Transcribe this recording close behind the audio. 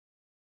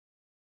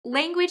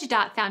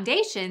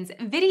Language.Foundation's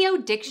Video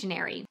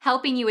Dictionary,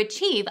 helping you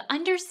achieve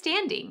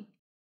understanding.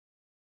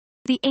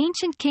 The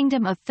ancient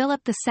kingdom of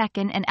Philip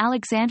II and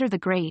Alexander the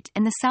Great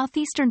in the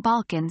southeastern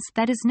Balkans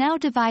that is now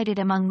divided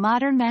among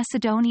modern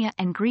Macedonia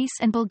and Greece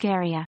and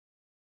Bulgaria.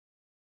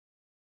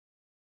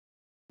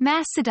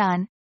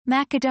 Macedon,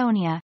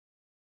 Macedonia.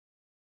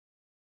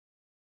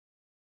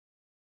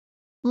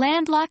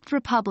 Landlocked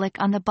republic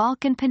on the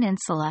Balkan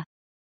Peninsula.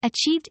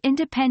 Achieved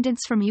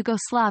independence from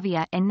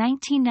Yugoslavia in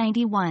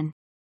 1991.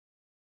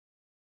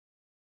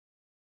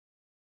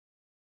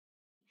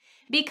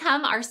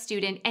 Become our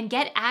student and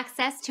get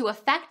access to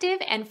effective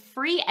and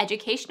free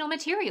educational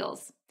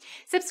materials.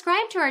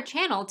 Subscribe to our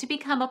channel to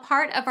become a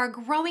part of our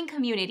growing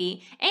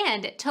community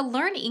and to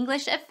learn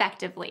English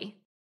effectively.